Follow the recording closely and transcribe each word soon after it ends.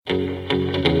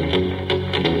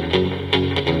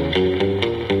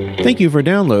Thank you for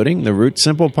downloading the Root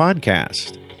Simple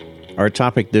podcast. Our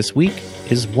topic this week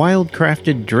is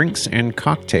wild-crafted drinks and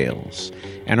cocktails,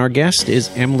 and our guest is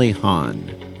Emily Hahn,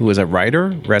 who is a writer,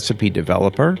 recipe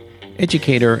developer,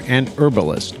 educator, and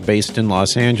herbalist based in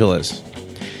Los Angeles.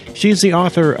 She is the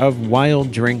author of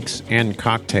Wild Drinks and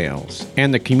Cocktails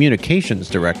and the communications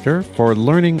director for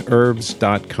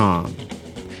learningherbs.com.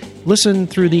 Listen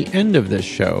through the end of this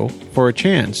show for a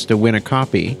chance to win a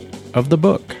copy of the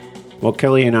book. Well,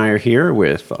 Kelly and I are here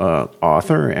with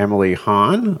author Emily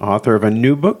Hahn, author of a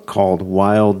new book called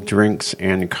Wild Drinks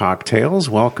and Cocktails.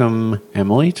 Welcome,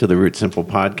 Emily, to the Root Simple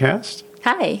podcast.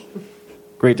 Hi.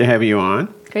 Great to have you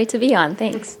on. Great to be on.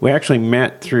 Thanks. We actually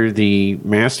met through the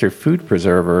Master Food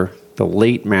Preserver, the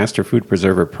late Master Food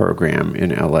Preserver program in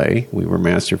LA. We were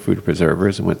Master Food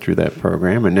Preservers and went through that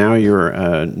program, and now you're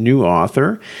a new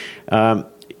author.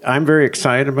 I'm very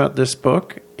excited about this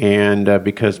book, and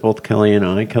because both Kelly and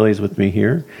I, Kelly's with me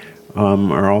here,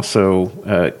 are also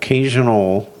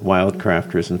occasional wild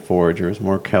crafters and foragers,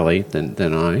 more Kelly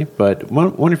than I. But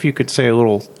wonder if you could say a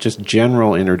little just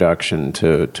general introduction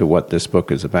to what this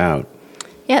book is about.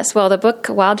 Yes, well, the book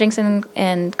Wild Drinks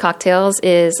and Cocktails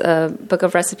is a book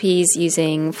of recipes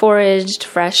using foraged,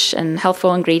 fresh, and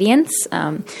healthful ingredients.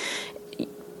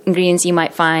 Ingredients you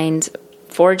might find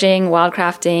foraging, wild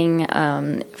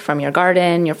crafting from your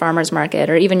garden, your farmer's market,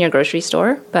 or even your grocery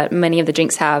store. But many of the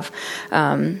drinks have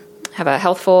a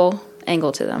healthful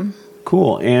angle to them.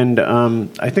 Cool. And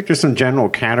I think there's some general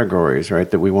categories, right,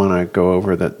 that we want to go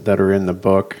over that are in the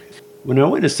book. Well, no,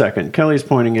 wait a second. Kelly's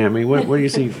pointing at me. What do you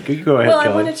see? You go ahead, Well,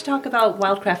 Kelly. I wanted to talk about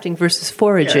wildcrafting versus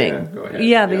foraging. Yeah, go ahead.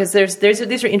 Yeah, because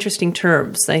these are interesting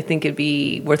terms. I think it'd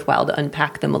be worthwhile to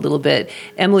unpack them a little bit.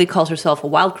 Emily calls herself a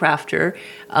wildcrafter,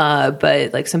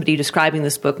 but like somebody describing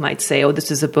this book might say, oh,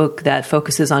 this is a book that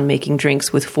focuses on making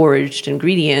drinks with foraged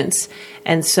ingredients.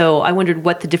 And so I wondered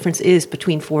what the difference is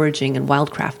between foraging and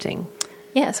wildcrafting.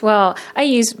 Yes, well, I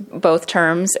use both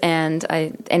terms, and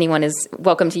anyone is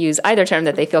welcome to use either term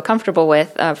that they feel comfortable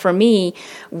with. For me,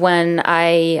 when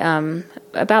I,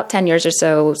 about 10 years or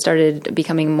so, started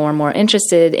becoming more and more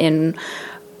interested in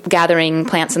gathering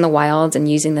plants in the wild and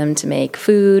using them to make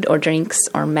food or drinks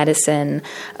or medicine,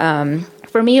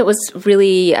 for me, I was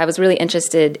really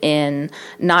interested in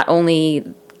not only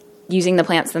using the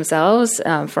plants themselves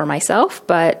for myself,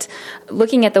 but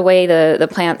looking at the way the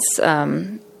plants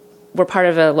were part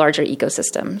of a larger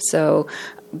ecosystem. So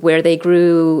where they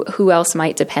grew, who else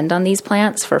might depend on these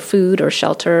plants for food or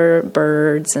shelter,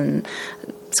 birds and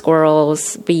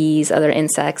squirrels, bees, other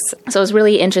insects. So I was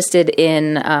really interested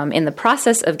in the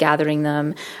process of gathering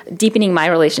them, deepening my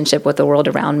relationship with the world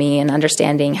around me and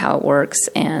understanding how it works,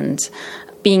 and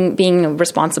being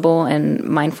responsible and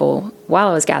mindful while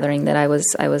I was gathering that I was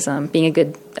being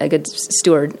a good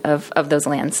steward of those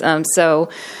lands. So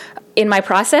in my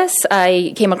process,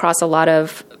 I came across a lot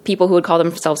of people who would call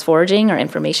themselves foraging or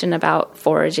information about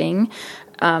foraging.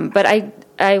 But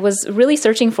I was really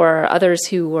searching for others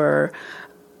who were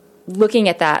looking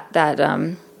at that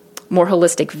more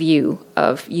holistic view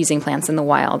of using plants in the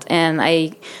wild. And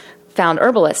I found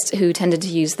herbalists who tended to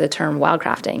use the term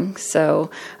wildcrafting. So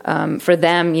for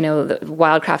them, the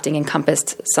wildcrafting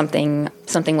encompassed something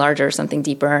larger, something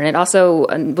deeper. And it also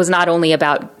was not only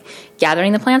about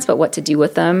gathering the plants, but what to do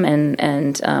with them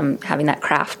and having that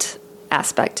craft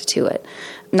aspect to it.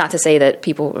 Not to say that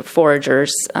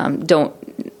foragers don't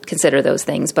consider those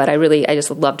things, but I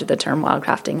just loved the term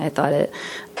wildcrafting. I thought it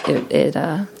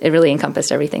really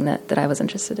encompassed everything that I was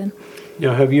interested in.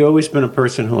 Have you always been a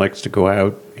person who likes to go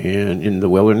out and in the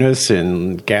wilderness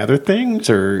and gather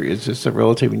things, or is this a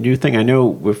relatively new thing? I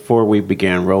know before we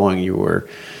began rolling, you were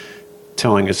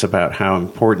telling us about how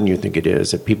important you think it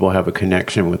is that people have a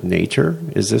connection with nature.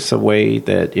 Is this a way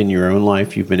that in your own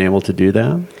life you've been able to do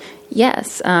that?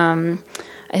 Yes.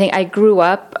 I think I grew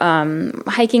up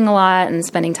hiking a lot and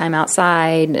spending time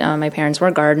outside. My parents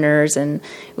were gardeners, and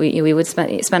we would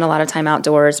spend a lot of time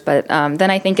outdoors. But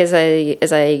then I think as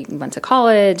I went to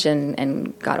college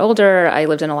and got older, I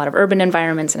lived in a lot of urban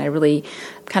environments, and I really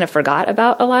kind of forgot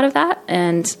about a lot of that.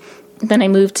 And then I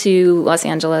moved to Los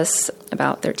Angeles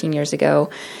about 13 years ago.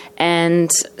 And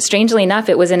strangely enough,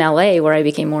 it was in LA where I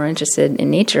became more interested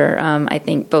in nature. I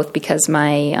think both because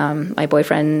my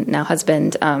boyfriend, now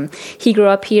husband, he grew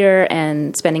up here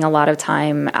and spending a lot of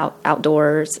time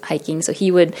outdoors hiking. So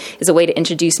as a way to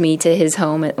introduce me to his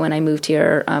home when I moved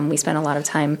here, we spent a lot of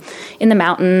time in the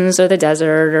mountains or the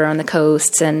desert or on the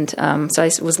coasts. And so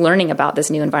I was learning about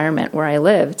this new environment where I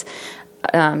lived.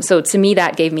 So to me,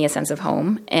 that gave me a sense of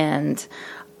home. And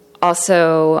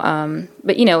Also,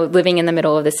 but, living in the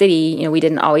middle of the city, we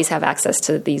didn't always have access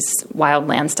to these wild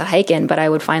lands to hike in, but I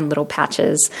would find little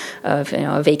patches of,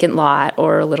 a vacant lot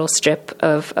or a little strip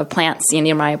of plants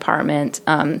near my apartment.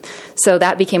 So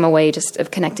that became a way just of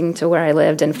connecting to where I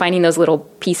lived and finding those little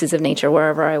pieces of nature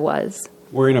wherever I was.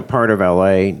 We're in a part of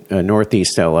LA,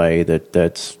 Northeast LA,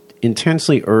 that's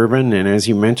intensely urban. And as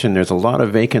you mentioned, there's a lot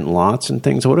of vacant lots and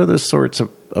things. What are the sorts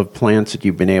of plants that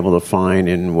you've been able to find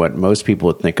in what most people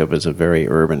would think of as a very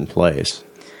urban place?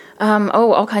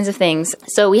 All kinds of things.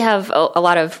 So we have a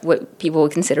lot of what people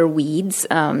would consider weeds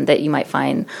that you might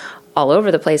find all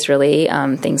over the place, really.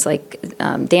 Things like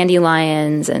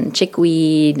dandelions and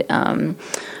chickweed,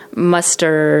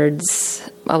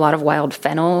 mustards, a lot of wild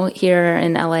fennel here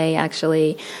in LA,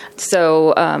 actually.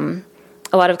 So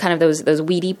a lot of kind of those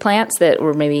weedy plants that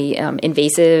were maybe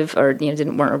invasive or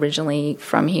weren't originally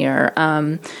from here,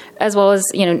 as well as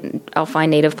I'll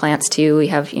find native plants too. We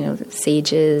have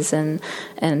sages and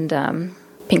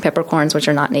pink peppercorns, which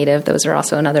are not native. Those are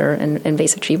also another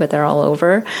invasive tree, but they're all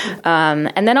over.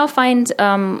 And then I'll find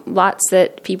lots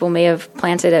that people may have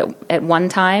planted at one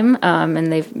time,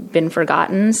 and they've been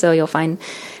forgotten. So you'll find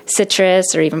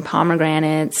citrus or even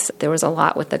pomegranates. There was a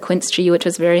lot with the quince tree, which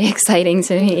was very exciting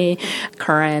to me.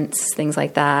 Currants, things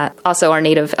like that. Also our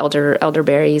native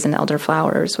elderberries and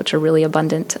elderflowers, which are really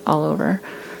abundant all over.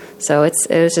 So it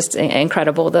was just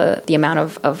incredible, the amount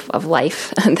of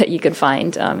life that you could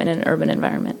find in an urban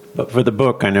environment. But for the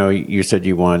book, I know you said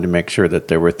you wanted to make sure that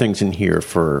there were things in here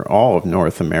for all of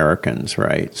North Americans,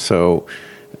 right? So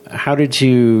how did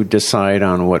you decide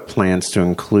on what plants to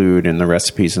include in the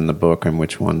recipes in the book and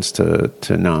which ones to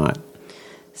not?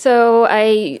 So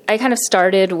I kind of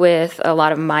started with a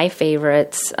lot of my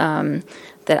favorites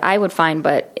that I would find,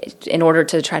 but in order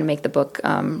to try to make the book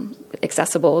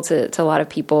accessible to a lot of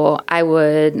people, I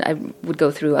would go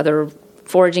through other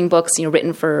foraging books,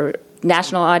 written for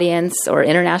national audience or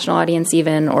international audience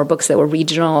even, or books that were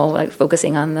regional, like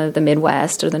focusing on the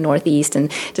Midwest or the Northeast,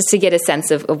 and just to get a sense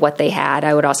of what they had.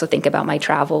 I would also think about my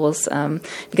travels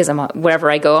because wherever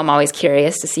I go, I'm always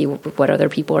curious to see what other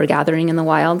people are gathering in the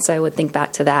wild. So I would think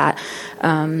back to that.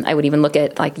 I would even look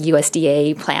at like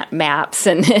USDA plant maps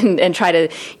and try to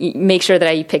make sure that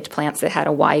I picked plants that had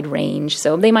a wide range.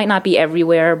 So they might not be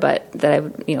everywhere, but that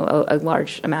a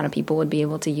large amount of people would be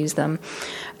able to use them.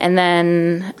 And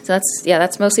then, so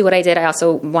that's mostly what I did. I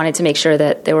also wanted to make sure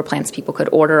that there were plants people could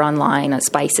order online,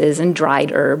 spices and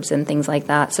dried herbs and things like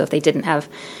that. So if they didn't have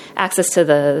access to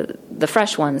the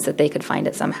fresh ones, that they could find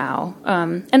it somehow.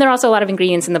 And there are also a lot of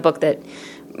ingredients in the book that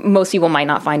most people might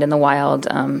not find in the wild.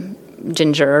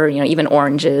 Ginger, even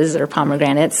oranges or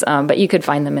pomegranates, but you could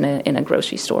find them in a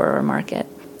grocery store or a market.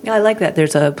 Yeah, I like that.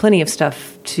 There's plenty of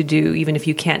stuff to do, even if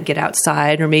you can't get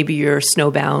outside, or maybe you're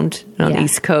snowbound on the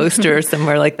East Coast or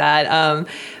somewhere like that.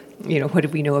 What do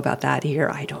we know about that here?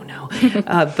 I don't know.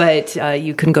 But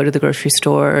you can go to the grocery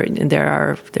store, and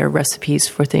there are recipes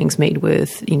for things made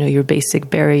with, your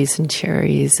basic berries and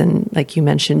cherries, and like you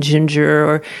mentioned, ginger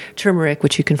or turmeric,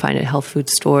 which you can find at health food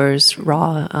stores,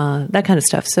 raw, that kind of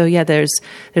stuff. So yeah, there's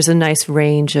a nice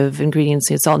range of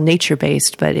ingredients. It's all nature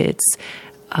based, but it's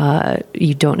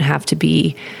you don't have to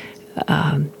be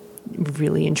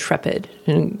really intrepid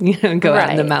and go out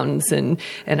in the mountains and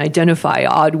identify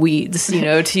odd weeds.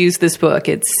 To use this book,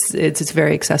 it's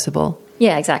very accessible.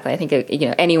 Yeah, exactly. I think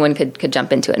anyone could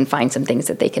jump into it and find some things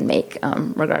that they can make,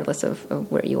 regardless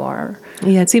of where you are.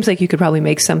 Yeah, it seems like you could probably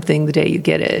make something the day you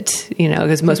get it.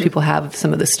 Because most people have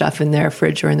some of the stuff in their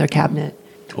fridge or in their cabinet,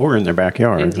 or in their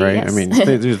backyard. Indeed, right? Yes. I mean,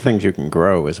 there's things you can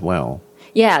grow as well.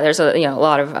 Yeah, there's a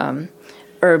lot of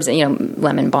herbs,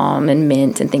 lemon balm and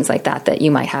mint and things like that you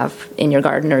might have in your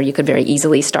garden, or you could very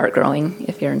easily start growing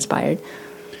if you're inspired.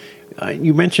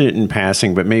 You mentioned it in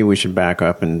passing, but maybe we should back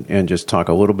up and just talk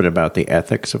a little bit about the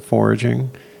ethics of foraging.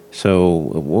 So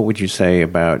what would you say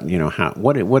about,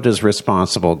 what does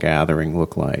responsible gathering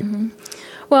look like? Mm-hmm.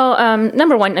 Well,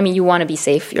 number one, you want to be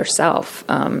safe yourself,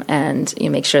 and you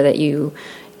make sure that you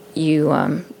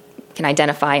can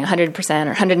identify 100% or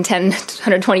 110,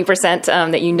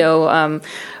 120%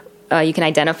 that you can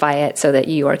identify it so that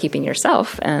you are keeping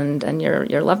yourself and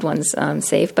your loved ones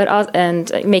safe,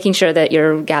 and making sure that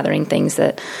you're gathering things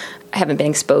that haven't been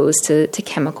exposed to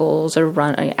chemicals or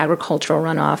agricultural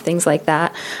runoff, things like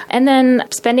that. And then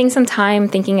spending some time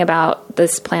thinking about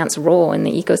this plant's role in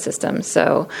the ecosystem.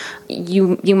 So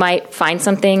you might find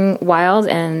something wild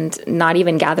and not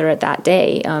even gather it that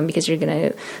day because you're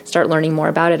going to start learning more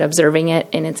about it, observing it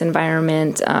in its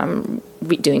environment,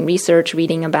 doing research,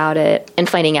 reading about it, and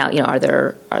finding out, are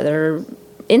there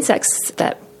insects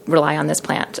that rely on this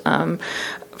plant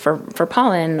for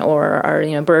pollen, or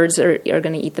are birds are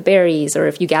going to eat the berries, or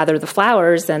if you gather the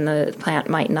flowers, then the plant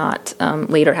might not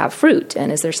later have fruit.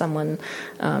 And is there someone,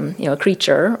 a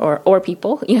creature or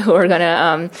people, who are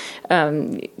going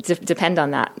to depend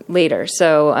on that later?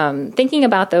 So thinking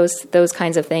about those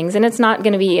kinds of things, and it's not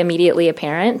going to be immediately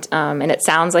apparent, and it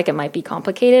sounds like it might be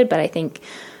complicated, but I think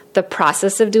the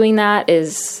process of doing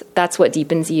that's what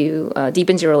deepens your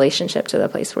relationship to the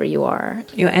place where you are,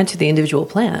 and to the individual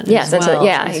plant. Yes,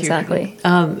 exactly.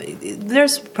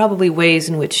 There's probably ways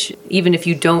in which, even if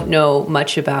you don't know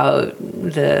much about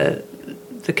the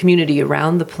community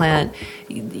around the plant,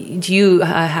 do you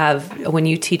when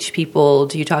you teach people,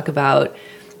 do you talk about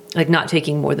like not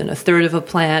taking more than a third of a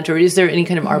plant, or is there any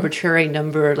kind of arbitrary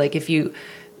number? Like if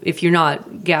you're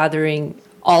not gathering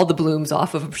all the blooms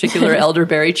off of a particular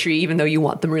elderberry tree, even though you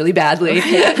want them really badly,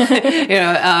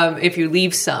 if you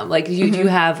leave some, like do you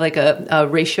have like a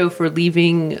ratio for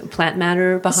leaving plant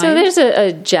matter behind? So there's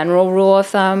a general rule of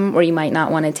thumb where you might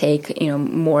not want to take,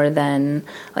 more than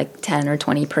like 10 or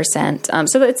 20%.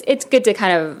 So it's good to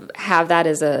kind of have that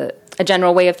as a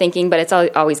general way of thinking, but it's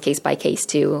always case by case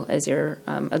too, as you're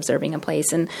observing a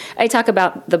place. And I talk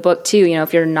about the book too,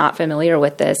 if you're not familiar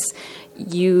with this,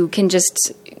 you can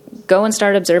just go and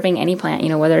start observing any plant,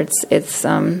 whether it's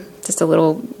just a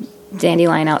little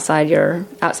dandelion outside your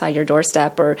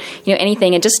doorstep, or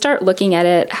anything, and just start looking at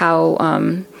it, how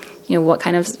what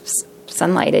kind of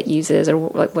sunlight it uses, or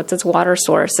what's its water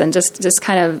source, and just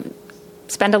kind of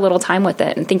spend a little time with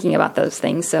it and thinking about those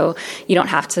things. So you don't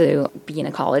have to be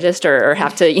an ecologist or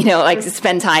have to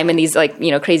spend time in these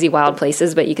crazy wild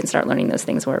places, but you can start learning those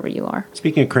things wherever you are.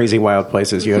 Speaking of crazy wild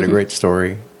places, you had a great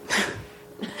story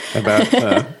about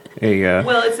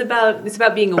well, it's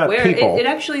about being aware. It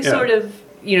actually sort of,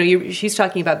 she's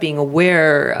talking about being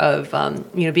aware of,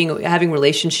 having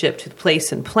relationship to the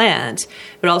place and plant,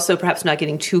 but also perhaps not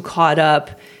getting too caught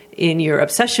up in your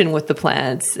obsession with the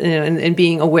plants, and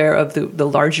being aware of the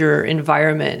larger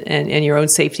environment and your own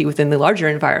safety within the larger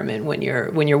environment when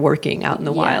you're working out in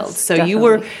the wild. So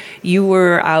definitely. you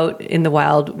were out in the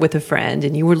wild with a friend,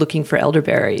 and you were looking for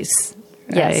elderberries.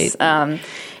 Right? Yes.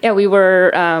 We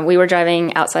were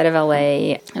driving outside of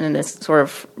LA in this sort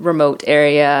of remote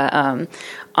area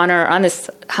on this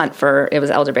hunt it was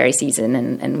elderberry season,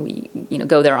 and we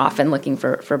go there often looking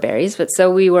for berries. But so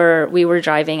we were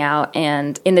driving out,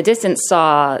 and in the distance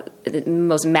saw the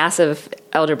most massive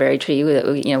elderberry tree that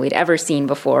we'd ever seen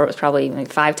before. It was probably like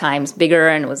 5 times bigger,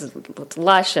 and it was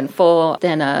lush and full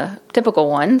than a typical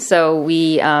one. So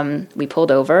we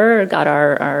pulled over, got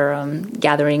our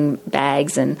gathering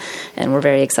bags, and we're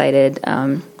very excited,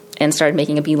 and started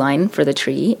making a beeline for the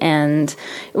tree. And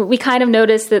we kind of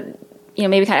noticed that,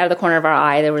 maybe kind of out of the corner of our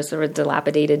eye, there was sort of a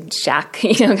dilapidated shack,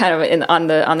 kind of on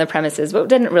the premises, but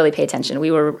didn't really pay attention. We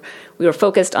were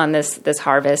focused on this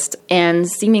harvest, and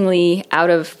seemingly out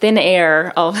of thin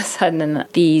air, all of a sudden,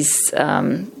 these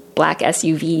black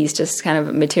SUVs just kind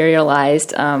of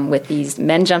materialized, with these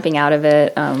men jumping out of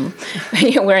it,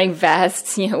 wearing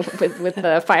vests, with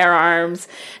firearms,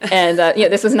 and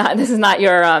this is not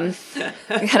your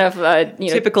kind of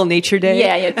typical nature day.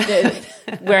 Yeah,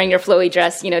 wearing your flowy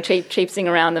dress, traipsing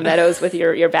around the meadows with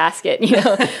your basket,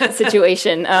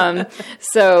 situation.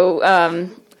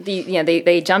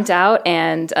 They jumped out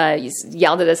and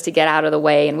yelled at us to get out of the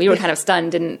way, and we were kind of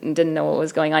stunned, didn't know what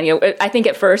was going on. I think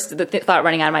at first the thought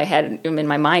running out of my head, in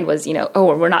my mind, was,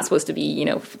 we're not supposed to be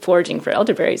foraging for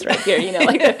elderberries right here,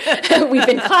 we've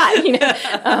been caught.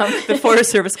 The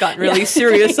Forest Service got really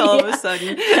serious all of a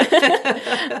sudden.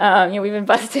 We've been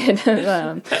busted,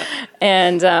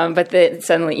 but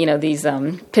suddenly these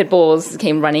pit bulls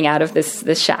came running out of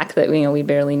this shack that we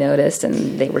barely noticed,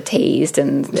 and they were tased,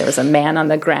 and there was a man on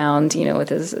the ground, with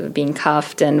his being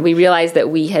cuffed, and we realized that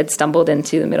we had stumbled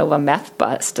into the middle of a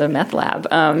meth lab,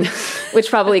 which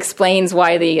probably explains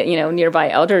why the nearby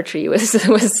elder tree was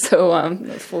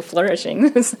so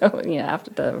flourishing. So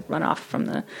after the runoff from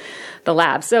the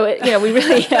lab, so we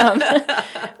really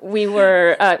we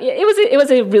were. It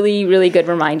was a really, really good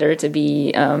reminder to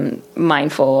be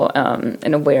mindful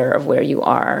and aware of where you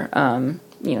are.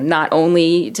 Not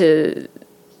only to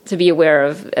be aware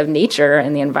of nature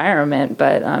and the environment,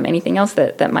 but anything else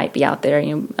that might be out there,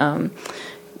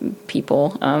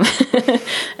 people, and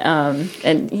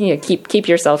keep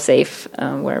yourself safe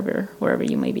wherever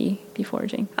you may be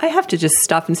foraging. I have to just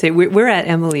stop and say we're at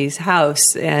Emily's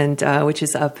house, and which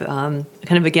is up kind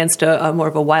of against a more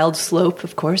of a wild slope,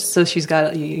 of course. So she's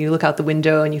got you look out the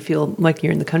window and you feel like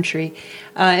you're in the country,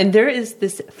 and there is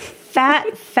this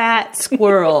fat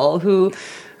squirrel who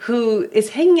who is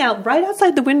hanging out right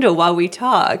outside the window while we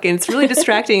talk. And it's really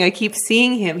distracting. I keep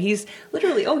seeing him. He's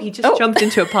literally, he just jumped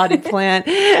into a potted plant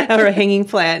or a hanging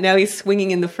plant. Now he's swinging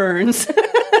in the ferns.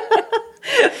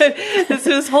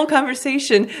 This whole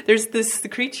conversation, there's this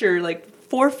creature like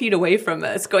 4 feet away from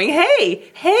us going, hey,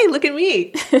 look at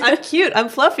me. I'm cute. I'm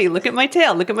fluffy. Look at my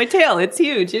tail. It's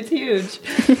huge.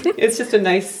 It's just a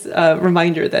nice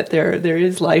reminder that there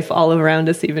is life all around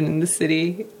us, even in the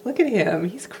city. Look at him.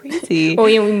 He's crazy. Well,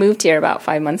 we moved here about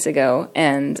 5 months ago,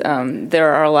 and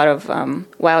there are a lot of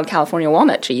wild California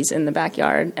walnut trees in the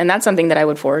backyard. And that's something that I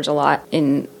would forage a lot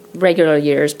in regular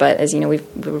years, but as you know, we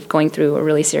were going through a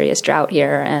really serious drought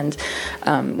here, and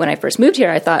when I first moved here,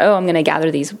 I thought, I'm going to gather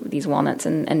these walnuts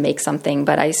and make something.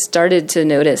 But I started to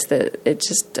notice that it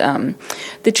just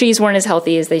the trees weren't as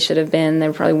healthy as they should have been.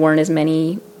 There probably weren't as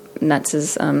many nuts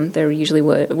as there usually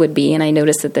would be, and I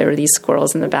noticed that there were these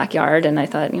squirrels in the backyard, and I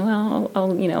thought, I'll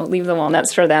leave the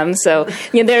walnuts for them. So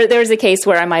there's a case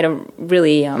where I might have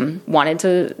really wanted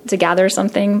to gather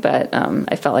something, but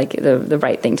I felt like the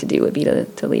right thing to do would be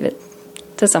to leave it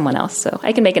to someone else, so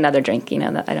I can make another drink.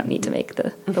 That I don't need to make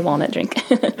the walnut drink.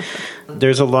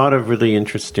 There's a lot of really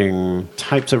interesting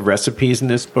types of recipes in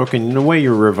this book, and in a way,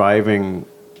 you're reviving.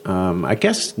 I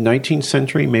guess 19th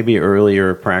century, maybe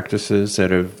earlier practices that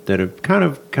have kind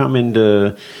of come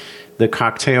into the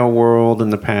cocktail world in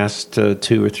the past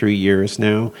 2 or 3 years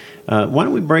now. Why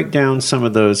don't we break down some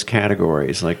of those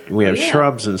categories? Like we have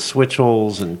shrubs and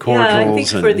switchels and cordials. Yeah, I think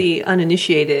for the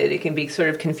uninitiated, it can be sort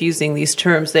of confusing, these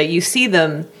terms that you see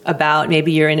them about.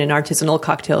 Maybe you're in an artisanal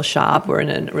cocktail shop or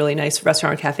in a really nice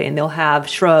restaurant or cafe, and they'll have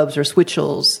shrubs or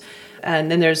switchels.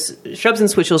 And then there's shrubs and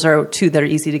switchels are two that are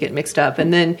easy to get mixed up.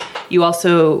 And then you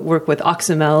also work with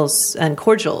oxymels and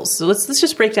cordials. So let's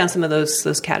just break down some of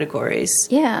those categories.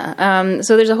 Yeah.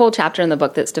 So there's a whole chapter in the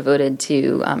book that's devoted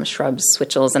to shrubs,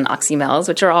 switchels, and oxymels,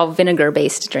 which are all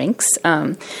vinegar-based drinks,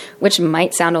 which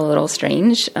might sound a little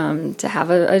strange to have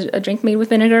a drink made with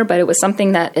vinegar, but it was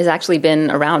something that has actually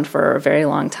been around for a very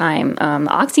long time.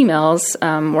 Oxymels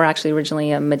were actually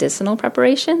originally a medicinal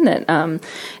preparation that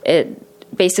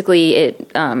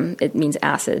it means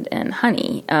acid and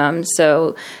honey.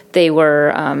 So they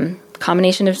were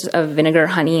combination of vinegar,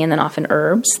 honey, and then often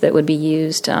herbs that would be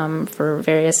used for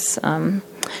various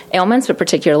ailments, but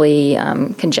particularly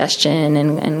congestion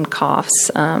and coughs,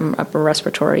 upper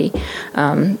respiratory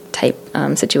type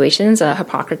situations.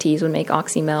 Hippocrates would make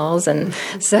oxymels, and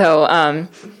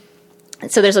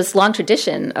so there's this long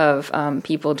tradition of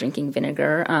people drinking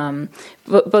vinegar,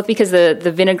 both because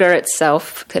the vinegar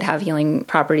itself could have healing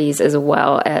properties, as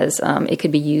well as it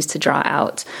could be used to draw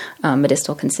out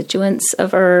medicinal constituents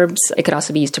of herbs. It could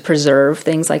also be used to preserve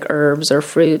things like herbs or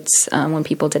fruits when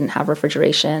people didn't have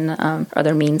refrigeration or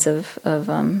other means of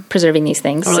preserving these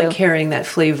things. Or like carrying that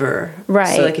flavor.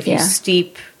 Right. So like if you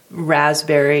steep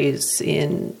raspberries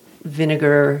in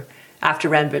vinegar after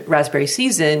raspberry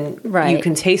season, you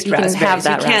can taste raspberries.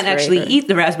 You can't actually eat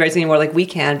the raspberries anymore like we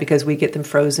can because we get them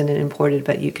frozen and imported,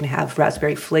 but you can have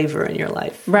raspberry flavor in your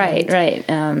life. Right.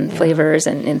 Flavors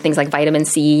and things like vitamin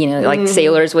C, like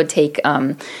sailors would take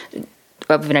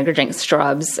vinegar drink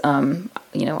shrubs, on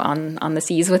the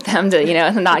seas with them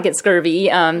to, not get scurvy.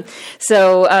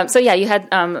 So you had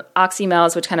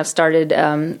oxymels, which kind of started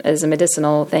as a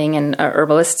medicinal thing, and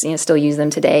herbalists, still use them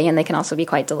today, and they can also be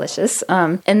quite delicious.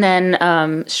 And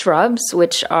then shrubs,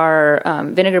 which are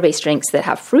vinegar-based drinks that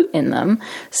have fruit in them.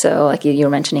 So like you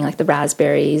were mentioning, like the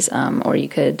raspberries, or you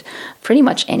could pretty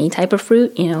much any type of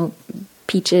fruit,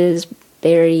 peaches,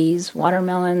 berries,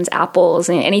 watermelons, apples,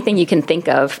 anything you can think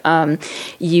of,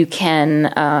 you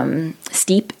can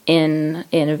steep in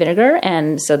a vinegar,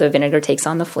 and so the vinegar takes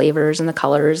on the flavors and the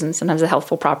colors and sometimes the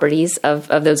healthful properties of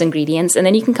those ingredients, and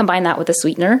then you can combine that with a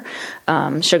sweetener,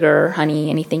 sugar, honey,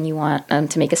 anything you want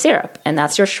to make a syrup, and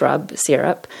that's your shrub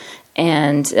syrup.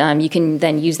 And you can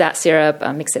then use that syrup,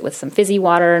 mix it with some fizzy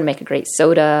water, and make a great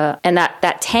soda. And that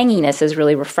tanginess is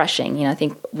really refreshing. I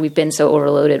think we've been so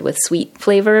overloaded with sweet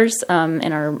flavors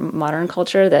in our modern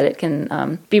culture that it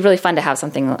can be really fun to have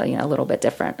something a little bit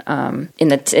different. In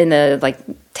the like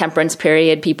temperance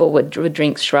period, people would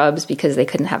drink shrubs because they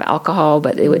couldn't have alcohol,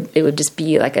 but it would just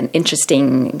be like an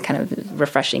interesting kind of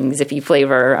refreshing zippy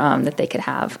flavor that they could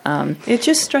have. It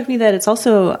just struck me that it's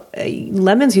also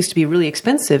lemons used to be really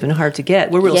expensive and hard to get.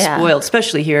 We're real spoiled,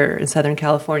 especially here in Southern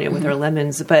California with our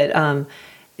lemons, but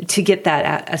to get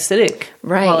that acidic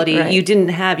quality. Right.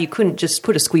 You couldn't just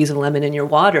put a squeeze of lemon in your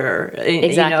water.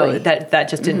 Exactly. That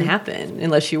just didn't happen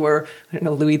unless you were, I don't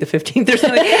know, Louis the 15th or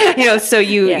something.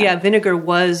 So vinegar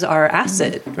was our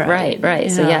acid. Right. Yeah.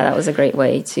 So that was a great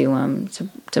way to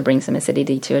bring some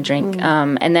acidity to a drink.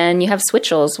 And then you have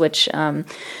switchels, which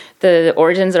the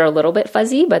origins are a little bit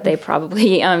fuzzy, but they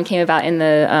probably came about in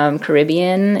the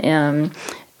Caribbean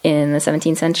in the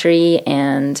 17th century,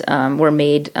 and were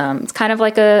made, it's kind of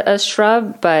like a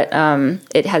shrub, but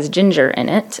it has ginger in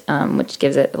it, which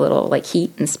gives it a little like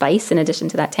heat and spice in addition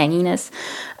to that tanginess.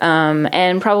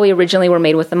 And probably originally were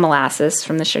made with the molasses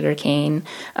from the sugar cane,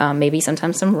 maybe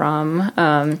sometimes some rum.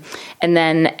 And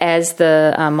then as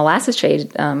the molasses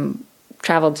trade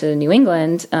traveled to New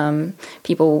England,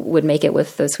 people would make it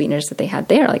with those sweeteners that they had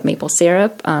there, like maple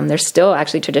syrup. There's still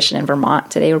actually tradition in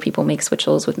Vermont today where people make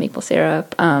switchels with maple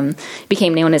syrup. It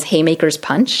became known as haymaker's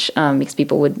punch because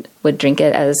people would drink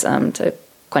it as to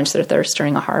quench their thirst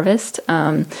during a harvest.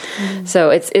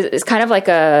 So it's kind of like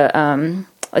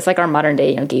it's like our modern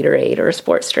day, Gatorade or a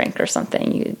sports drink or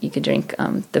something. You could drink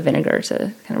the vinegar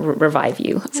to kind of revive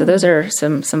you. So those are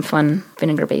some fun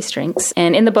vinegar-based drinks.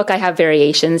 And in the book, I have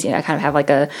variations. I kind of have like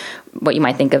what you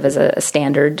might think of as a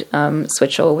standard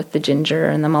switchel with the ginger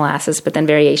and the molasses, but then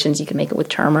variations. You could make it with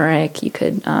turmeric. You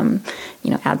could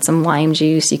add some lime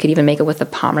juice. You could even make it with a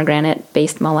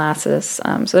pomegranate-based molasses.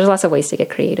 So there's lots of ways to get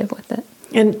creative with it.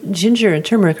 And ginger and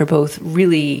turmeric are both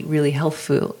really, really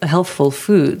healthful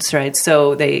foods, right?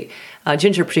 So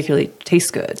ginger particularly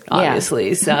tastes good, obviously.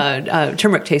 Yeah. So,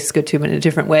 turmeric tastes good too, but in a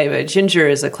different way. But ginger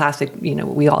is a classic,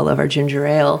 we all love our ginger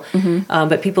ale,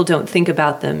 but people don't think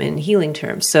about them in healing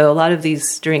terms. So a lot of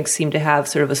these drinks seem to have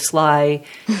sort of a sly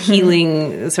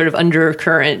healing sort of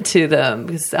undercurrent to them.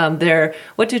 Because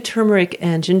what do turmeric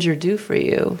and ginger do for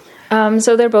you?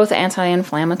 So they're both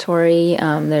anti-inflammatory.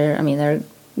 They're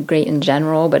great in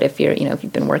general, but if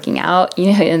you've been working out,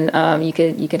 and you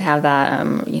could have that.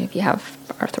 If you have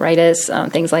arthritis,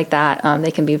 things like that,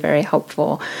 they can be very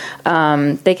helpful.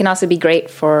 They can also be great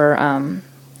for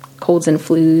colds and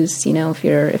flus.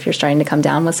 If you're starting to come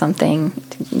down with something,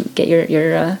 to get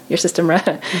your system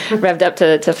revved up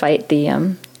to fight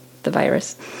the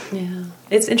virus. Yeah,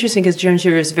 it's interesting because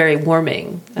ginger is very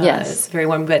warming. Yes, it's very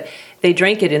warm, but they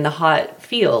drank it in the hot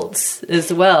fields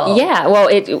as well. Yeah, well,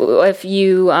 if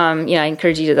you, I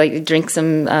encourage you to drink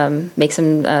some, make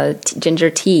some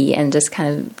ginger tea and just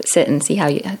kind of sit and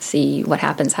see what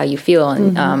happens, how you feel,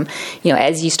 and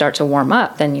as you start to warm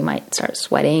up, then you might start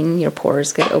sweating, your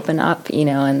pores could open up,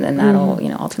 and then that'll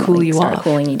ultimately start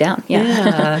cooling you down.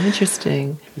 Yeah,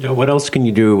 interesting. What else can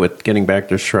you do with getting back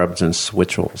to shrubs and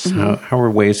switchels? How are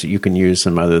ways that you can use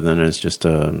them other than as just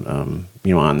on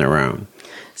their own?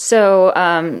 So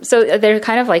they're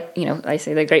kind of like, I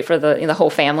say they're great for the whole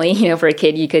family. For a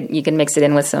kid, you can mix it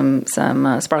in with some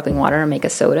sparkling water and make a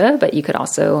soda, but you could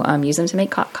also use them to make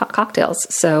cocktails.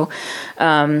 So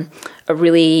a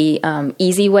really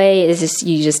easy way is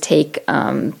you just take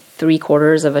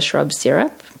 3/4 of a shrub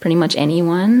syrup, pretty much any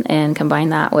one, and combine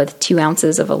that with 2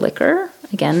 ounces of a liquor.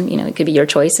 Again, it could be your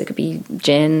choice. It could be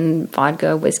gin,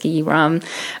 vodka, whiskey, rum.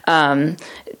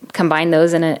 Combine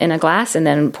those in a glass and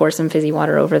then pour some fizzy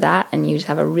water over that, and you just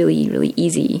have a really, really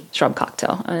easy shrub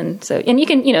cocktail. And you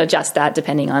can adjust that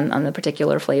depending on the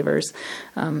particular flavors,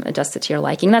 adjust it to your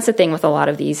liking. That's the thing with a lot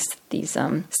of these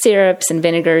syrups and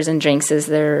vinegars and drinks is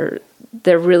they're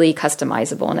really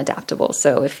customizable and adaptable.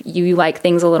 So if you like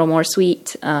things a little more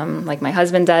sweet, like my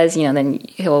husband does, then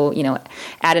he'll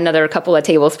add another couple of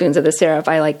tablespoons of the syrup.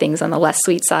 I like things on the less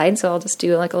sweet side, so I'll just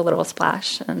do like a little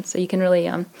splash. And so you can really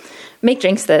make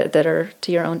drinks that are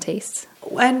to your own tastes.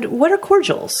 And what are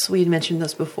cordials? We had mentioned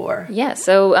those before. Yeah,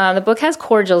 so the book has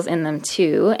cordials in them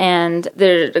too, and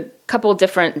there are a couple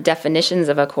different definitions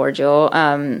of a cordial.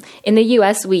 In the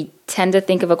U.S., we tend to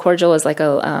think of a cordial as like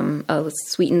a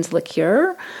sweetened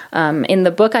liqueur. In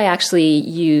the book, I actually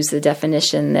use the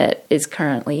definition that is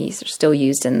currently still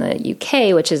used in the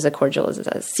UK, which is a cordial is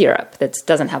a syrup that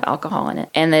doesn't have alcohol in it,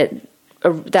 and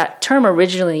that term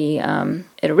originally,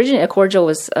 a cordial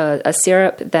was a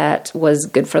syrup that was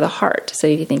good for the heart. So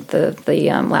you think the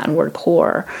Latin word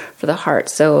cor for the heart.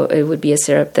 So it would be a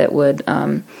syrup that would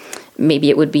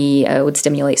would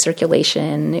stimulate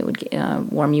circulation. It would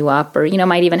warm you up, or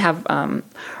might even have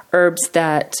herbs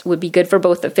that would be good for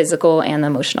both the physical and the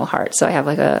emotional heart. So I have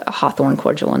like a hawthorn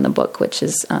cordial in the book, which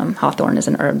is hawthorn is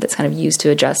an herb that's kind of used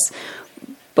to address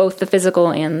both the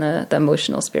physical and the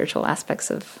emotional, spiritual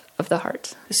aspects of the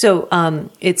heart. So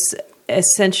it's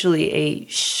essentially a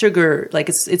sugar, like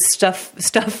it's stuff.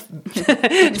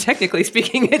 Technically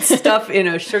speaking, it's stuff in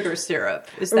a sugar syrup.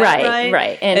 Is that right?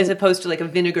 Right. And as opposed to like a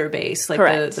vinegar base, like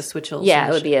the Switchels. Yeah,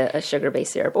 it would be a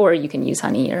sugar-based syrup, or you can use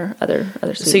honey or other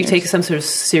sweeteners. So you take some sort of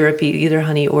syrupy, either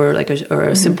honey or like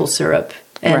a simple syrup,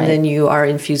 and then you are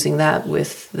infusing that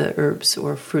with the herbs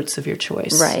or fruits of your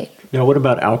choice. Right. Now, what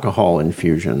about alcohol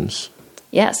infusions?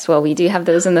 Yes, well, we do have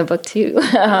those in the book too.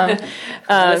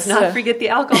 Let's not forget the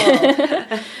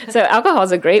alcohol. So alcohol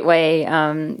is a great way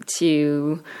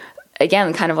to,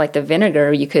 again, kind of like the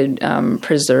vinegar, you could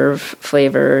preserve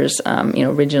flavors,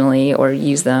 originally, or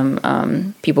use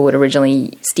them. People would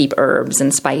originally steep herbs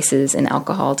and spices in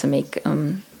alcohol to make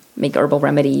herbal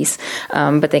remedies,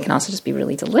 but they can also just be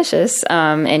really delicious.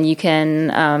 And you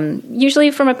can,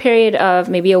 usually from a period of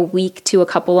maybe a week to a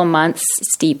couple of months,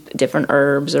 steep different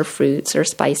herbs or fruits or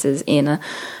spices in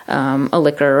a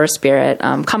liquor or a spirit,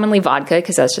 commonly vodka,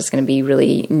 because that's just going to be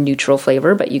really neutral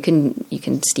flavor, but you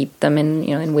can steep them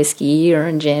in whiskey or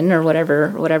in gin or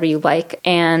whatever you like.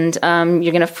 And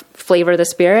you're going to flavor the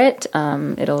spirit.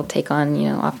 It'll take on,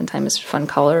 oftentimes fun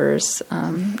colors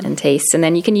and tastes. And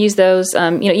then you can use those,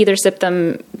 either sip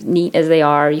them neat as they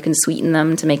are, you can sweeten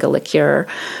them to make a liqueur,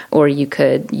 or you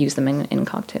could use them in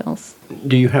cocktails.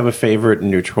 Do you have a favorite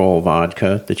neutral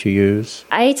vodka that you use?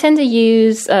 I tend to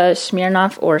use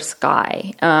Smirnoff or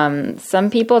Sky. Some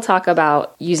people talk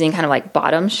about using kind of like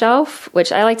bottom shelf,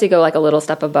 which I like to go like a little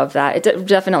step above that. It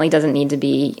definitely doesn't need to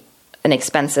be an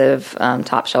expensive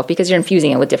top shelf because you're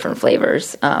infusing it with different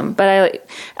flavors. But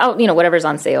I'll whatever's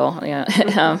on sale.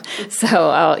 So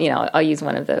I'll use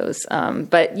one of those.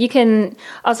 But you can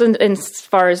also, as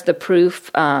far as the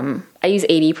proof, I use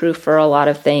 80 proof for a lot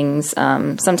of things.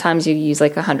 Sometimes you use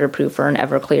like 100 proof or an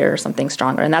Everclear or something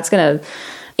stronger, and that's going to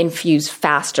infuse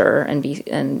faster and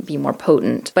be more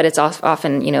potent. But it's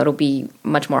often, it'll be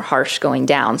much more harsh going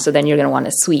down. So then you're going to want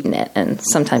to sweeten it, and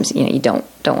sometimes you don't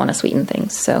want to sweeten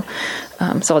things. So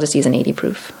I'll just use an 80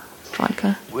 proof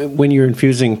vodka. When you're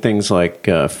infusing things like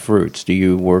fruits, do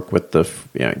you work with do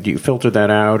you filter that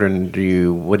out, and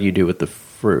what do you do with the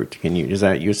fruit? Is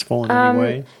that useful in any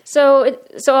way? So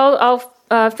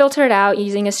I'll filter it out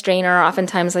using a strainer,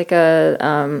 oftentimes like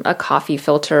a coffee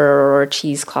filter or a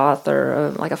cheesecloth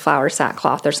or like a flour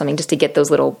sackcloth or something, just to get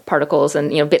those little particles and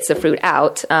bits of fruit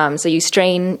out. So you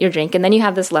strain your drink, and then you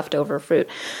have this leftover fruit.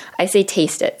 I say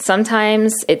taste it.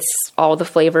 Sometimes it's all the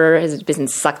flavor has been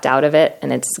sucked out of it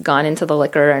and it's gone into the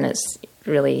liquor, and it's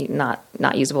really not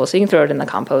usable. So you can throw it in the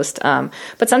compost.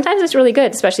 But sometimes it's really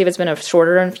good, especially if it's been a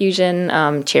shorter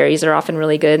infusion. Cherries are often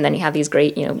really good. And then you have these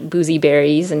great, boozy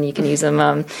berries, and you can use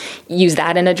them, use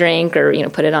that in a drink, or,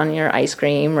 put it on your ice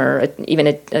cream, or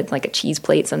even like a cheese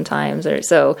plate sometimes.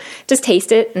 So just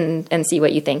taste it and see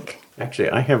what you think.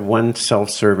 Actually, I have one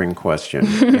self-serving question,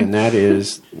 and that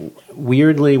is,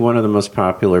 weirdly, one of the most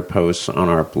popular posts on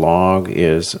our blog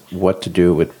is what to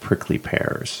do with prickly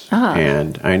pears.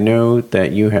 And I know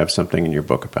that you have something in your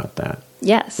book about that.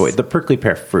 Yes. The prickly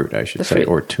pear fruit, I should say, fruit.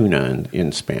 or tuna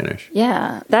in Spanish.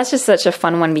 Yeah, that's just such a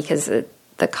fun one because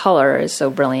the color is so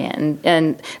brilliant.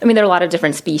 And I mean, there are a lot of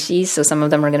different species, so some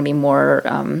of them are going to be more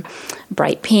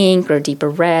bright pink or deeper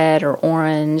red or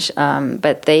orange,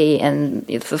 but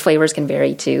the flavors can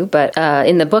vary too. But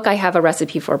in the book, I have a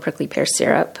recipe for prickly pear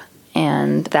syrup,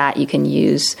 and that you can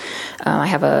use. I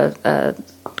have a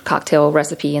cocktail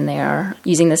recipe in there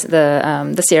using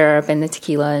the syrup and the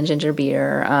tequila and ginger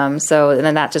beer. So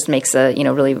then that just makes a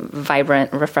really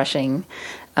vibrant, refreshing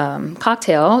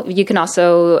cocktail. You can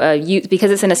also use,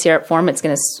 because it's in a syrup form, it's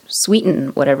going to sweeten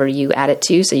whatever you add it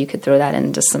to. So you could throw that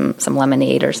into some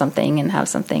lemonade or something and have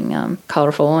something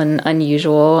colorful and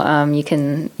unusual. You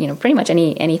can pretty much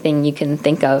anything you can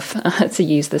think of to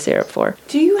use the syrup for.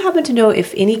 Do you happen to know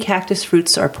if any cactus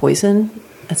fruits are poison?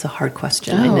 That's a hard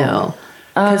question. I know.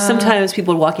 Because sometimes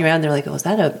people are walking around, they're like, "Oh, is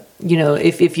that a?"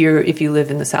 If you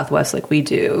live in the Southwest like we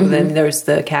do, then there's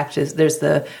the cactus, there's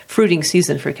the fruiting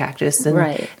season for cactus,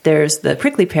 and there's the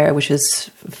prickly pear, which is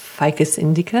Ficus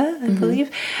indica, I believe,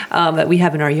 that we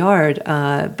have in our yard.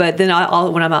 But then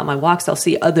when I'm out on my walks, I'll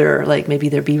see other, like maybe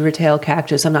they're beaver tail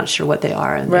cactus. I'm not sure what they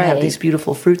are, and they have these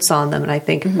beautiful fruits on them, and I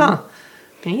think, can I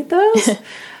eat those?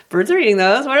 Birds are eating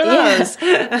those. What are those?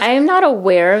 I am not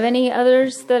aware of any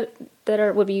others that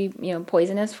would be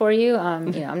poisonous for you.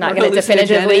 I'm not going to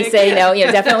definitively say no.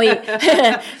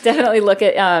 Definitely look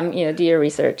at do your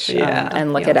research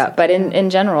and look it up. But in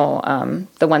general,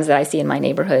 the ones that I see in my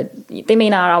neighborhood, they may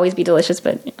not always be delicious,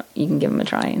 but you can give them a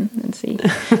try and see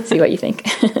what you think.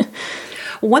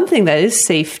 One thing that is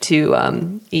safe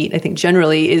to eat, I think,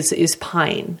 generally is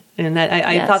pine, and that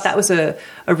I thought that was a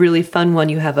really fun one.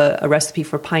 You have a recipe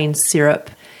for pine syrup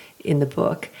in the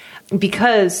book.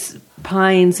 Because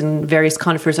pines and various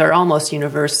conifers are almost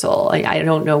universal. I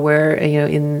don't know where, I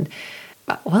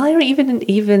don't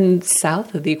even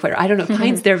south of the equator. I don't know.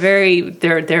 Pines,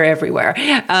 they're everywhere.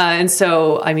 And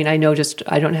so, I mean, I know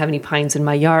I don't have any pines in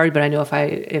my yard, but I know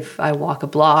if I walk a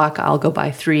block, I'll go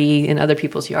buy 3 in other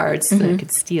people's yards that I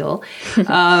could steal. But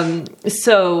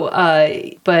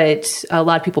a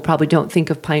lot of people probably don't think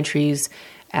of pine trees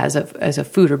as a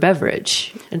food or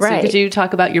beverage. And right. So could you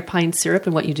talk about your pine syrup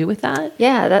and what you do with that?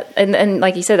 Yeah, and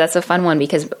like you said, that's a fun one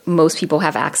because most people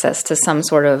have access to some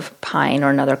sort of pine or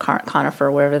another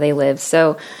conifer wherever they live.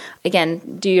 So again,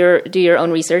 do your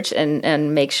own research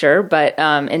and make sure. But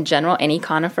in general, any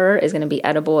conifer is going to be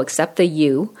edible except the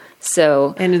yew.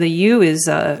 And the yew is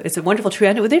it's a wonderful tree.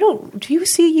 I know do you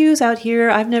see yews out here?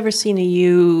 I've never seen a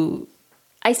yew.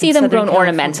 I see them grown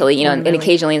ornamentally, and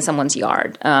occasionally in someone's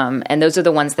yard. And those are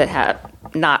the ones that have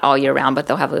not all year round, but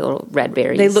they'll have little red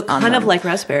berries. They look kind of like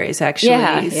raspberries,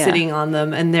 actually, sitting on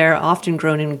them. And they're often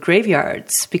grown in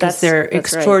graveyards because they're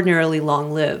extraordinarily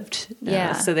long-lived.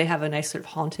 So they have a nice sort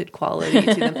of haunted quality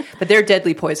to them. But they're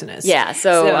deadly poisonous. Yeah.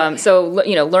 So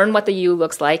learn what the yew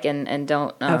looks like and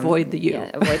don't avoid the yew. Yeah,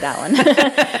 avoid that one.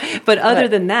 But other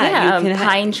than that, you can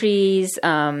pine trees.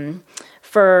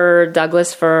 Fir,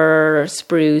 Douglas fir,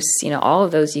 spruce, all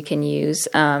of those you can use.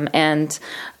 And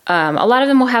a lot of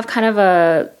them will have kind of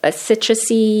a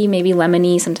citrusy, maybe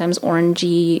lemony, sometimes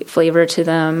orangey flavor to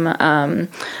them.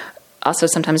 Also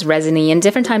sometimes resiny. And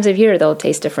different times of year, they'll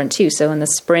taste different too. So in the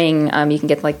spring, you can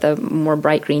get like the more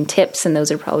bright green tips, and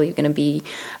those are probably going to be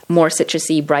more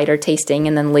citrusy, brighter tasting.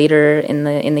 And then later in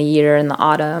the year, in the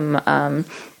autumn,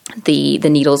 the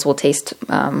needles will taste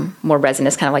more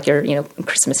resinous, kind of like your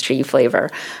Christmas tree flavor.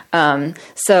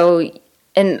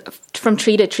 And from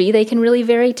tree to tree, they can really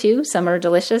vary too. Some are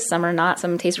delicious, some are not.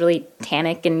 Some taste really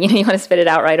tannic, and you want to spit it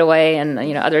out right away. And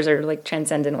others are like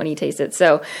transcendent when you taste it.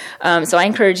 So I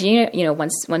encourage you,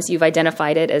 once you've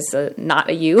identified it as not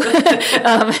a yew,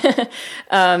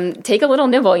 take a little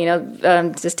nibble.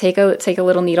 Just take a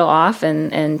little needle off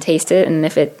and taste it. And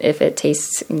if it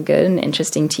tastes good and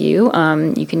interesting to you,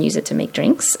 you can use it to make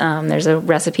drinks. There's a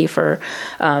recipe for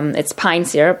it's pine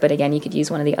syrup, but again, you could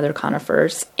use one of the other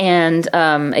conifers. And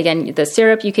again, the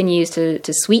syrup you can use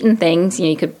to sweeten things.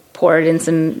 You could pour it in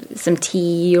some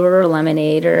tea or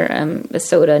lemonade or a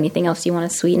soda, anything else you want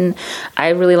to sweeten. I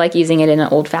really like using it in an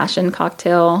old-fashioned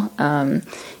cocktail.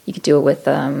 You could do it with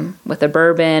a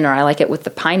bourbon, or I like it with the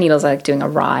pine needles. I like doing a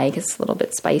rye because it's a little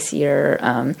bit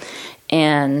spicier.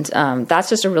 And that's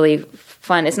just a really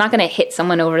fun. It's not going to hit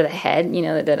someone over the head,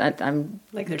 that I'm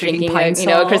like they're drinking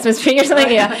a Christmas tree or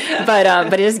something. Yeah,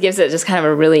 but it just gives it just kind of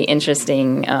a really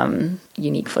interesting,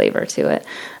 unique flavor to it.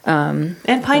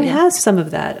 And pine has some of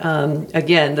that.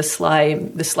 Again, the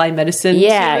sly medicine.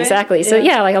 Yeah, exactly. So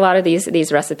like a lot of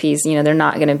these recipes, they're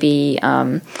not going to be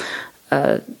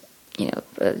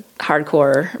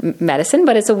hardcore medicine,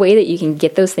 but it's a way that you can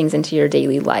get those things into your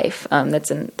daily life. That's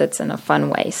in a fun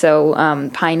way. So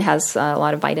pine has a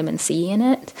lot of vitamin C in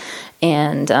it,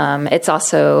 and it's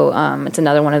also it's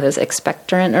another one of those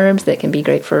expectorant herbs that can be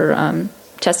great for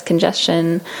chest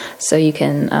congestion. So you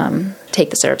can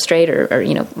take the syrup straight,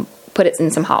 or put it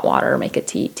in some hot water, or make a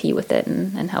tea with it,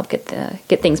 and help get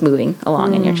things moving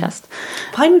along in your chest.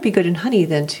 Pine would be good in honey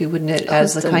then too, wouldn't it?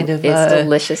 As a kind of it's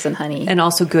delicious in honey, and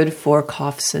also good for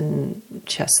coughs and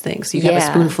chest things. So you have a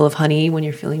spoonful of honey when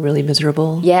you're feeling really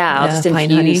miserable. Yeah, I'll just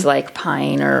infuse like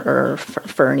pine or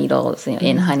fir needles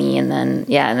in honey, and then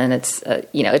it's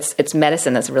it's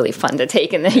medicine that's really fun to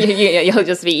take, and then you'll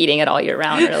just be eating it all year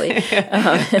round. Really,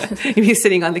 you'll be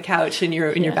sitting on the couch in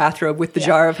your bathrobe with the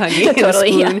jar of honey and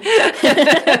totally, a spoon.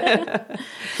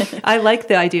 I like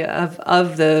the idea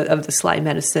of the sly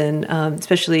medicine,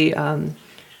 especially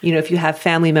if you have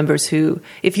family members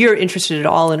if you're interested at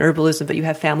all in herbalism, but you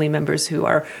have family members who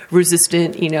are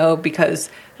resistant,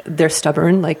 because they're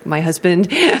stubborn, like my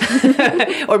husband,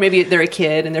 or maybe they're a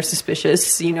kid and they're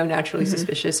suspicious, naturally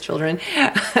suspicious children.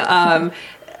 I'll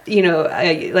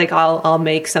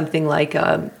make something like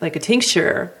a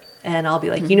tincture. And I'll be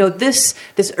like, this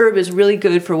herb is really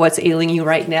good for what's ailing you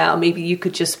right now. Maybe you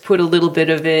could just put a little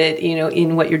bit of it,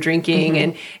 in what you're drinking.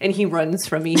 And he runs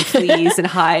from me, flees and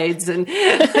hides. And,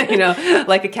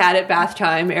 like a cat at bath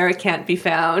time, Eric can't be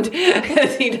found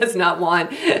because he does not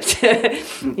want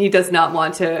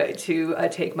to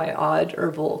take my odd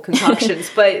herbal concoctions.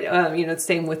 But,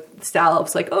 same with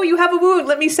salves, like, oh, you have a wound,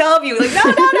 let me salve you. Like,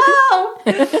 no.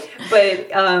 But,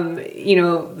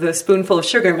 the spoonful of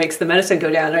sugar makes the medicine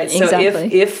go down, right? Exactly. So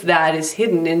if that is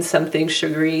hidden in something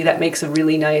sugary, that makes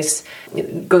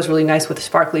it goes really nice with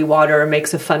sparkly water,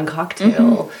 makes a fun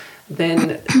cocktail.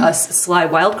 then us sly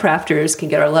wildcrafters can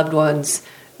get our loved ones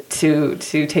to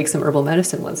take some herbal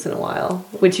medicine once in a while.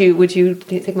 Would you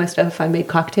take my stuff if I made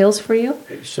cocktails for you?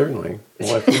 Certainly.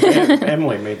 Well, if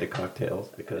Emily made the cocktails,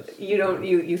 because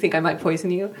you think I might poison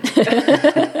you?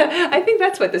 I think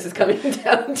that's what this is coming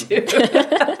down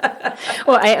to.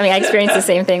 Well, I experienced the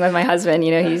same thing with my husband.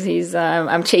 He's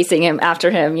I'm chasing him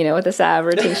after him, with a salve or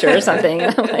a tincture or something.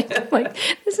 And I'm like,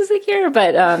 this is a cure.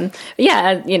 But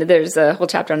there's a whole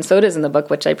chapter on sodas in the book,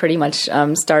 which I pretty much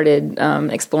started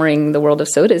exploring the world of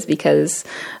sodas because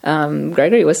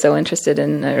Gregory was so interested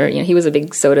in, he was a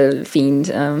big soda fiend.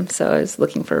 So I was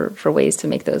looking for ways to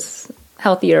make those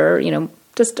healthier,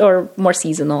 or more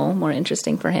seasonal, more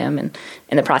interesting for him. And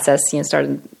in the process,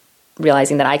 started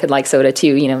realizing that I could like soda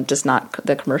too, just not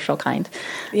the commercial kind.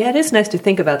 Yeah, it is nice to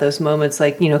think about those moments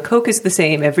like, Coke is the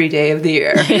same every day of the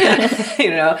year,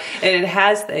 and it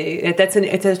has,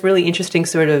 it's a really interesting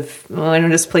sort of,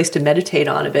 this place to meditate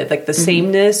on a bit, like the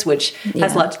sameness, which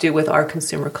has a lot to do with our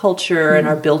consumer culture and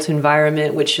our built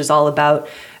environment, which is all about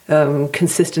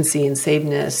consistency and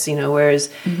sameness, whereas,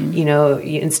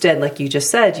 instead, like you just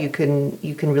said, you can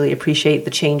really appreciate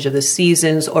the change of the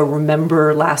seasons or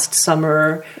remember last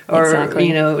summer or,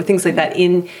 things like that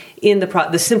in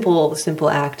the simple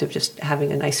act of just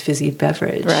having a nice fizzy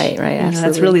beverage. Right. Absolutely.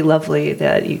 That's really lovely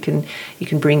that you can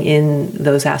bring in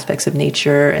those aspects of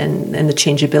nature and the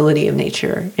changeability of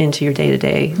nature into your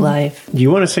day-to-day life. Do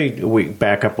you want to say, we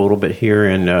back up a little bit here,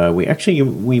 and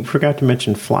we forgot to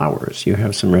mention flowers. You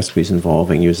have some recipes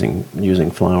involving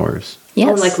using flowers. Yes.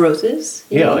 Oh, like roses?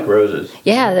 Yeah, like roses.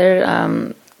 Yeah, there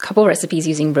are couple recipes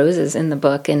using roses in the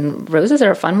book, and roses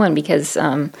are a fun one because,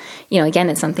 again,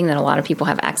 it's something that a lot of people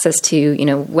have access to,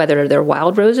 whether they're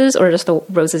wild roses or just the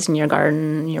roses in your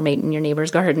garden, your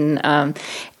neighbor's garden.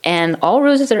 And all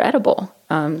roses are edible.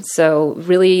 So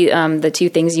really, the two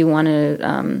things you want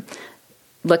to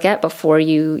look at before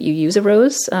you use a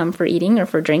rose for eating or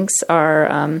for drinks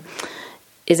are,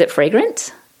 is it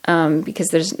fragrant? Because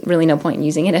there's really no point in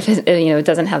using it if it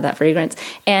doesn't have that fragrance.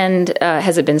 And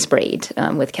has it been sprayed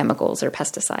with chemicals or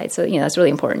pesticides? So that's really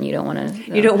important. You don't want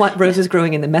to. You don't want roses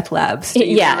growing in the meth lab.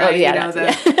 Steve, yeah,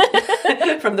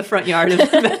 right? From the front yard of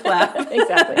the meth lab.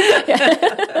 Exactly.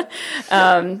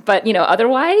 Yeah. But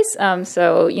otherwise,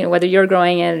 so whether you're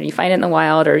growing it or you find it in the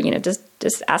wild, or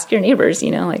just ask your neighbors.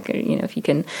 If you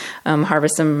can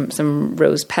harvest some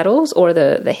rose petals or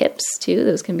the hips too.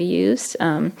 Those can be used.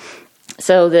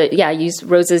 So use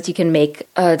roses. You can make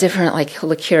different like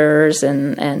liqueurs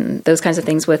and those kinds of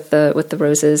things with the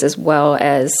roses, as well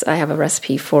as I have a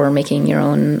recipe for making your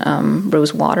own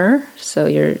rose water. So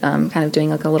you're kind of doing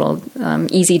like a little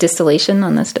easy distillation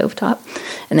on the stovetop,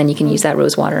 and then you can use that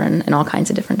rose water in all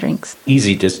kinds of different drinks.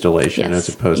 Easy distillation as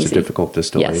opposed to difficult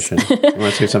distillation. Yes. You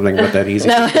want to say something about that easy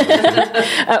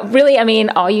distillation? Really,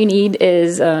 all you need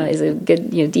is a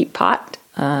good deep pot.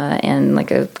 And like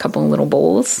a couple of little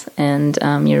bowls, and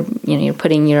you're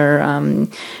putting your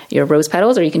rose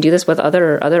petals, or you can do this with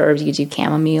other herbs. You could do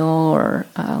chamomile or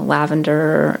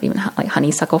lavender, or even like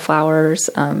honeysuckle flowers,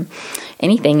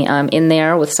 anything in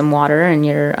there with some water, and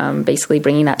you're basically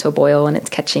bringing that to a boil, and it's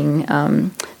catching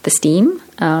the steam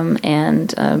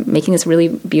and making this really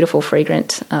beautiful,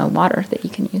 fragrant water that you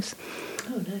can use.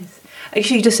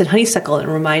 Actually, you just said honeysuckle, and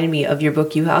it reminded me of your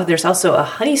book. There's also a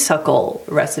honeysuckle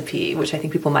recipe, which I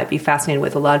think people might be fascinated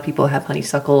with. A lot of people have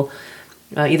honeysuckle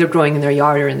either growing in their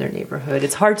yard or in their neighborhood.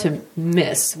 It's hard to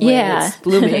miss when it's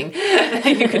blooming.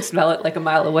 You can smell it like a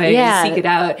mile away and seek it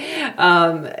out.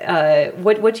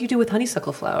 What do you do with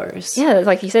honeysuckle flowers? Yeah,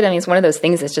 like you said, it's one of those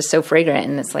things that's just so fragrant,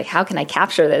 and it's like, how can I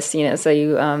capture this? So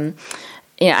you...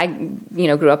 I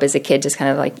grew up as a kid just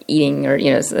kind of like eating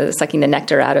or, sucking the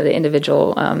nectar out of the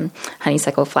individual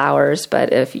honeysuckle flowers.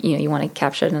 But if, you want to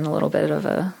capture it in a little bit of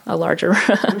a larger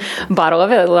bottle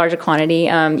of it, a larger quantity,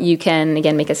 you can,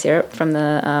 again, make a syrup from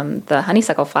the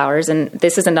honeysuckle flowers. And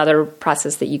this is another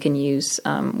process that you can use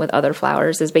with other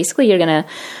flowers, is basically you're going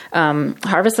to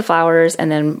harvest the flowers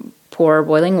and then pour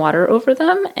boiling water over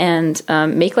them and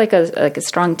make like a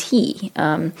strong tea.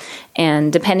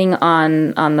 And depending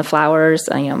on the flowers,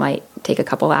 it might take a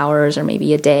couple hours or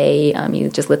maybe a day. You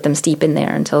just let them steep in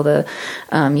there until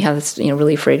you have this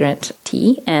really fragrant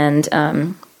tea,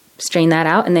 and strain that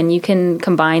out, and then you can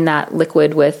combine that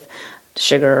liquid with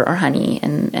sugar or honey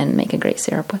and make a great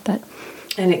syrup with it.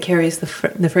 And it carries the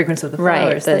fragrance of the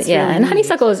flowers. Right. Really and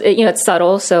honeysuckle is, it's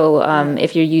subtle. So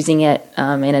if you're using it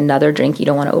in another drink, you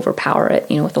don't want to overpower it,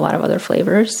 with a lot of other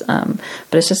flavors. But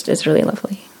it's really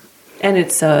lovely. And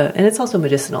it's also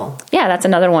medicinal. Yeah, that's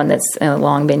another one that's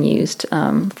long been used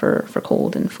for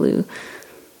cold and flu.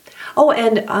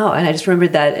 And I just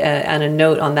remembered that, and a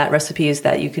note on that recipe is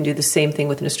that you can do the same thing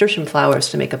with nasturtium flowers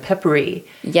to make a peppery.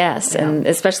 Yes, and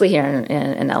especially here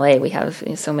in LA, we have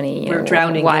so many We're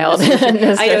drowning wild nasturtium.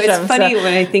 nasturtium. I know, it's funny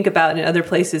when I think about in other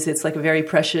places, it's like a very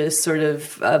precious sort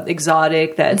of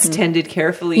exotic that's tended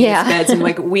carefully in its beds. And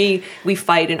like we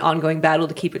fight an ongoing battle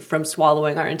to keep it from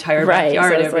swallowing our entire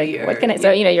backyard every year. What can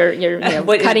so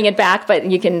you're cutting it back, but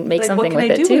you can make something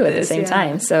with it too at the same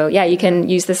time. So you can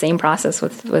use the same process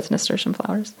with nasturtium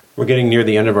flowers. We're getting near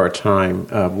the end of our time.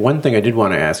 One thing I did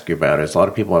want to ask you about is a lot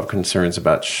of people have concerns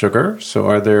about sugar. So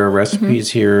are there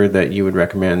recipes here that you would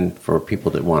recommend for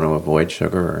people that want to avoid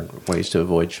sugar or ways to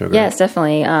avoid sugar? Yes,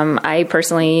 definitely. I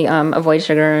personally avoid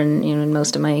sugar in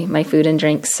most of my food and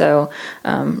drinks, so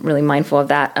really mindful of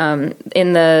that.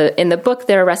 In the book,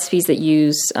 there are recipes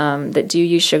that do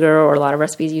use sugar, or a lot of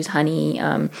recipes use honey,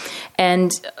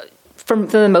 and for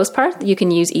the most part, you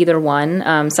can use either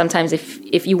one. Sometimes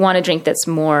if you want a drink that's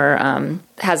more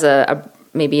has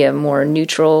maybe a more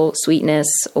neutral sweetness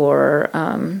or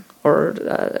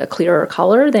a clearer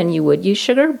color, then you would use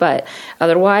sugar. But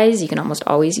otherwise, you can almost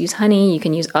always use honey. You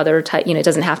can use other type. It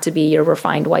doesn't have to be your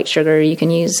refined white sugar. You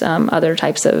can use other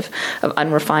types of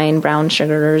unrefined brown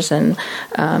sugars, and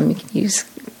you can use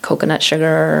coconut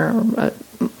sugar,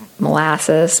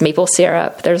 molasses, maple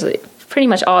syrup. There's pretty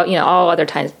much all other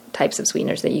types of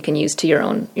sweeteners that you can use to your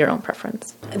own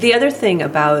preference. The other thing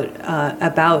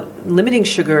about limiting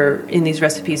sugar in these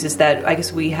recipes is that I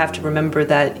guess we have to remember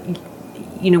that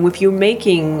if you're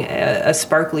making a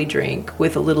sparkly drink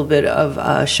with a little bit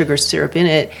of sugar syrup in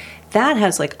it, that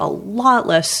has like a lot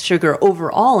less sugar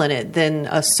overall in it than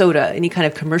a soda, any kind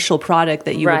of commercial product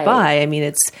that you would buy. I mean,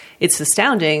 it's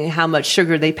astounding how much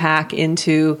sugar they pack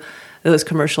into those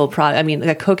commercial products. I mean,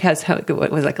 Coke has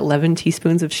 11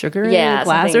 teaspoons of sugar in a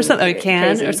glass or something, a can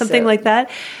crazy, or something like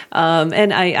that. And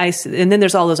then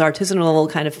there's all those artisanal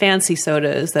kind of fancy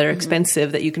sodas that are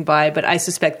expensive that you can buy, but I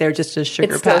suspect they're just as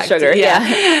sugar packed. Still sugar,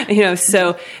 yeah.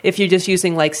 So if you're just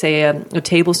using like say a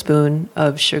tablespoon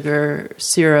of sugar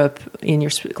syrup in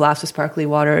your glass of sparkly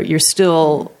water, you're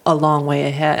still a long way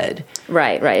ahead.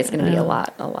 Right. It's going to be a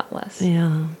lot less.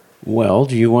 Yeah. Well,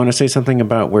 do you want to say something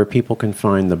about where people can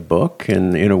find the book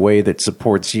and in a way that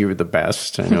supports you the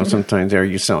best? I know sometimes are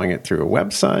you selling it through a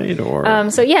website or?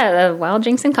 The Wild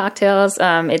Drinks and Cocktails.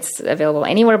 It's available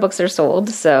anywhere books are sold.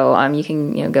 So you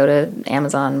can go to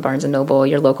Amazon, Barnes and Noble,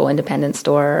 your local independent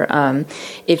store.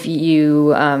 If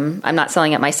you, I'm not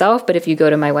selling it myself, but if you go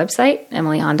to my website,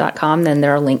 emilyhahn.com, then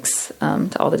there are links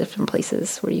to all the different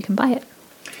places where you can buy it.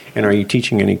 And are you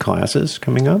teaching any classes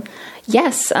coming up?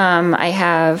 Yes, I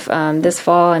have this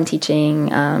fall. I'm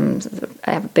teaching. I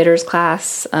have a bitters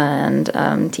class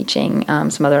and teaching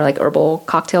some other like herbal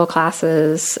cocktail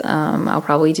classes. I'll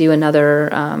probably do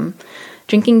another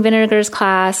drinking vinegars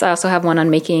class. I also have one on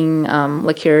making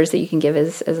liqueurs that you can give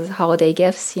as holiday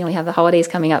gifts. We have the holidays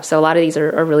coming up, so a lot of these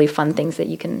are really fun things that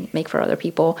you can make for other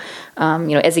people,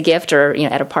 as a gift or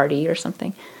at a party or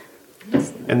something.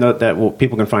 And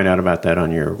people can find out about that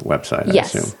on your website, I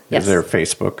assume. Yes. Is there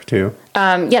Facebook, too?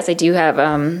 Yes, I do have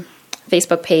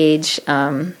Facebook page,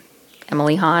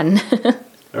 Emily Hahn.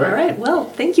 All right. Well,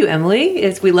 thank you, Emily.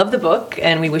 We love the book,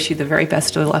 and we wish you the very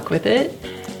best of luck with it.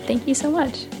 Thank you so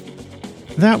much.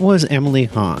 That was Emily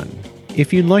Hahn.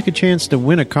 If you'd like a chance to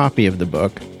win a copy of the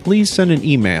book, please send an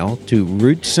email to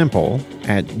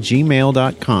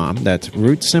rootsimple@gmail.com. That's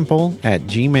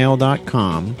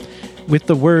rootsimple@gmail.com. with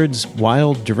the words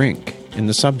 "wild drink" in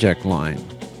the subject line.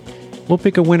 We'll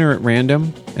pick a winner at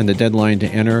random, and the deadline to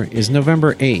enter is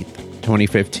November 8th,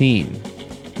 2015.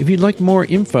 If you'd like more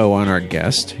info on our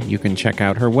guest, you can check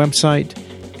out her website,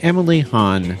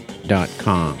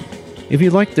 emilyhahn.com. If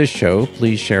you like this show,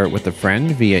 please share it with a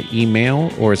friend via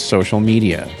email or social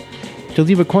media. To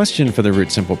leave a question for the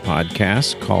Root Simple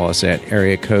podcast, call us at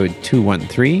area code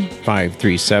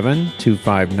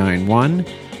 213-537-2591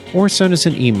 or send us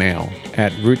an email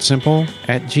at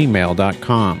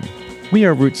rootsimple@gmail.com. We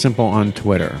are Root Simple on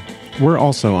Twitter. We're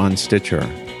also on Stitcher,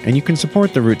 and you can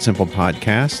support the Root Simple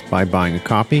podcast by buying a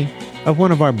copy of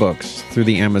one of our books through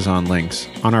the Amazon links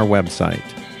on our website.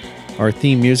 Our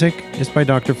theme music is by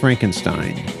Dr.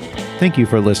 Frankenstein. Thank you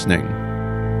for listening.